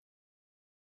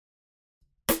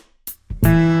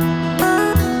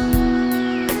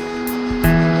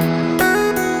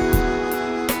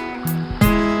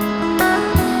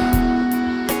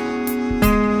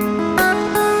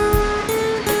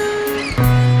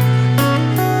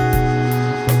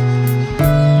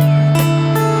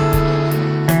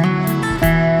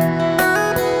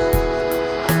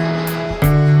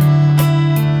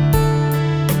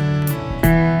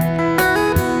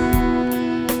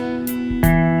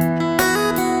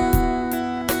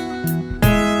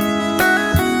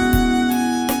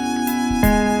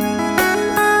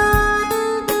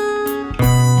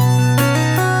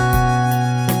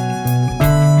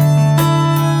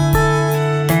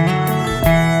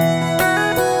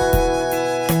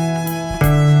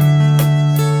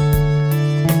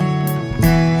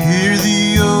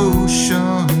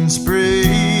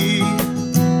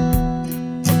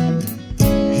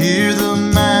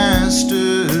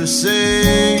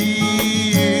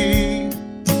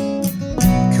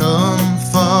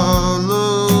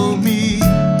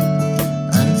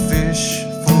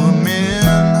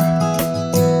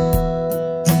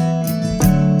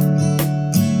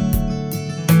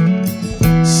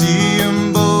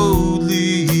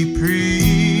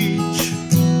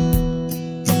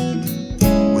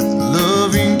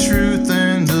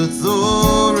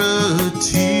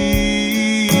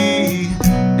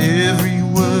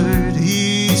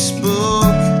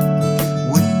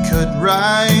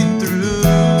right through.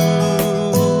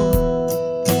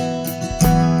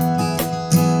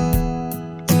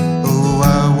 Oh,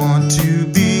 I want to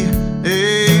be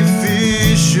a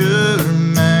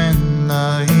fisherman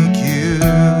like you.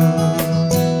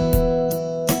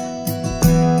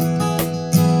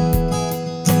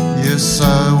 Yes,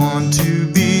 I want to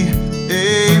be a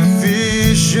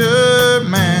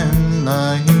fisherman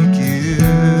like you.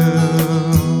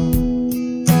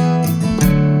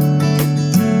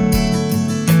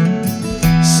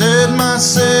 Set my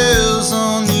sails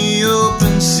on the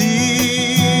open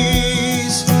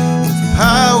seas, with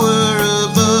power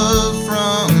above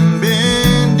from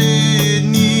bended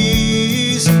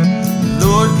knees.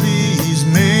 Lord, please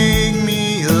make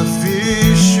me a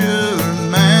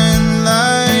fisherman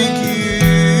like you.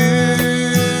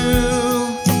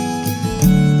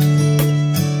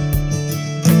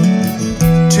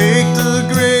 Take the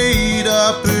great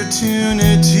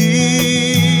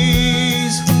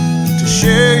opportunities to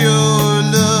share your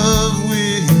love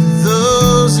with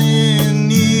those in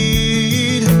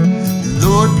need.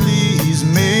 Lord, please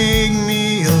make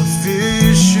me a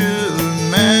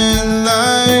fisherman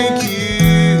like you.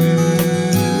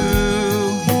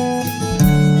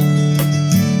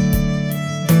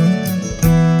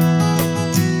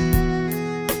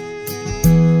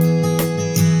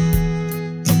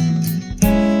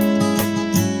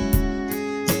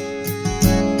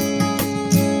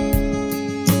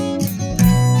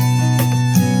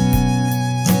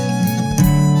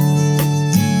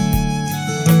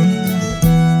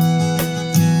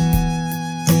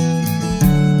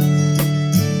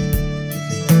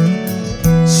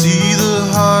 See the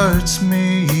hearts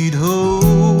made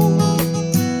whole,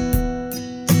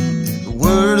 the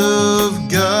word of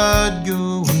God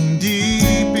going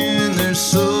deep in their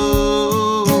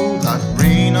soul, like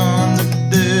rain on the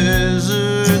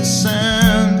desert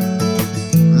sand.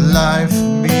 Life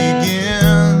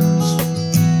begins.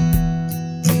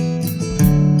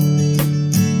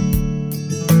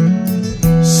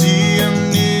 See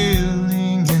him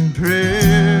kneeling in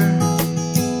prayer,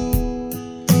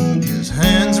 his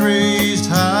hands raised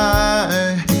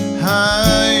high,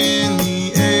 high in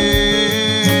the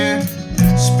air,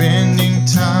 spending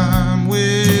time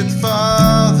with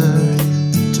Father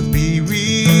to be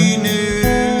renewed.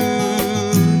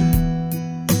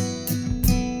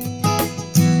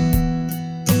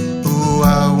 Oh,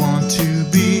 I want to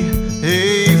be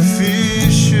a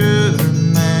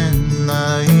fisherman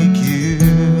like you.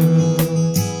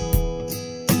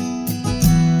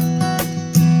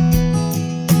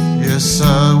 Yes,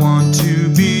 I want to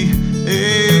be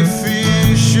a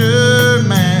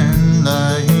fisherman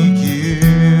like you.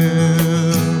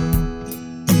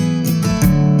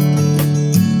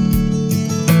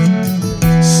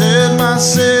 Set my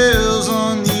sails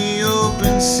on the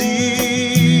open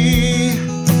sea,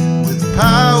 with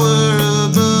power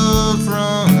above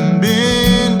from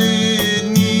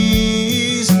bended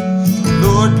knees.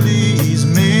 Lord, please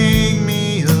make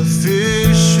me a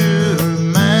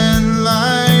fisherman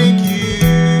like you.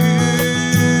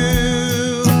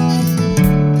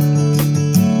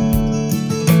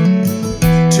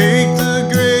 Take the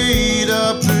great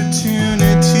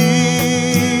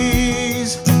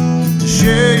opportunities to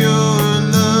share your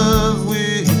love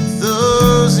with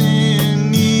those in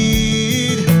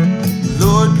need.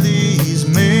 Lord, please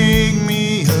make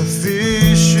me a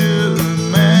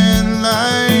fisherman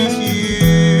like you.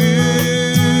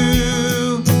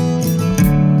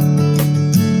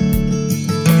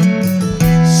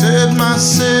 Set my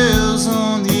sails